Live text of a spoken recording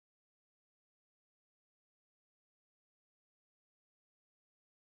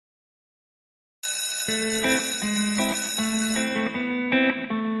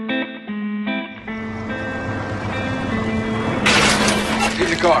Get in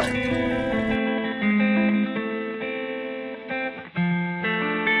the car.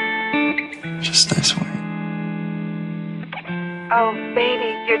 Just this way. Oh, baby,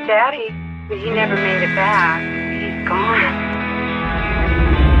 your daddy, he never made it back. He's gone.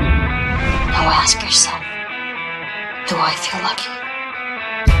 Now ask yourself, do I feel lucky?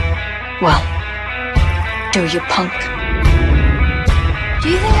 Well, do you, punk? Do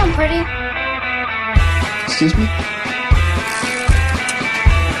you think I'm pretty? Excuse me?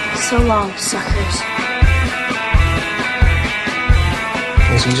 So long, suckers.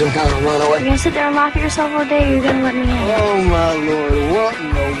 Is he some kind of runaway? You gonna sit there and laugh at yourself all day, or you gonna let me in? Oh, my Lord. What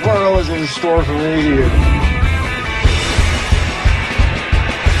in the world is in store for me here?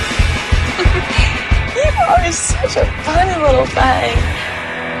 You are such a funny little thing.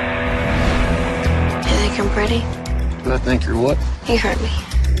 You think I'm pretty? I think you're what? You hurt me.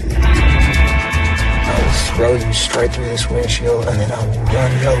 I will throw you straight through this windshield, and then I will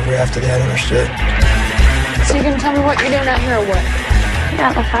run you over after that, understood? So you're gonna tell me what you're doing out here or what? You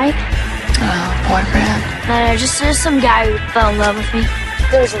got in a fight? Oh, boyfriend. No, just some guy who fell in love with me.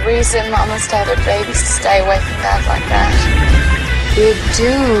 There's a reason mamas tell their babies to stay away from guys like that. You're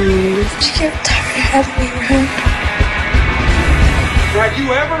doomed. You get tired of having me around. Have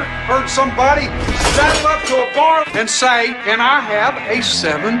you ever heard somebody saddle up to a bar and say, "Can I have a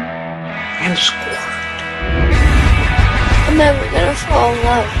 7 and squirt?" I'm never gonna fall in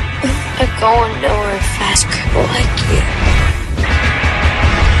love with a going nowhere fast cripple like you.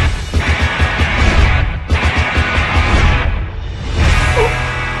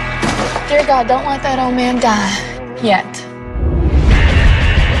 Dear God, don't let that old man die yet.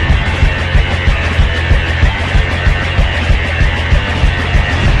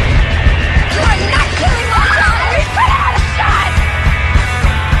 You are not killing my daughter! He's put out a shot!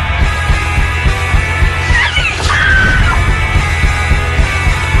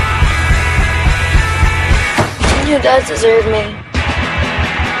 You does deserve me.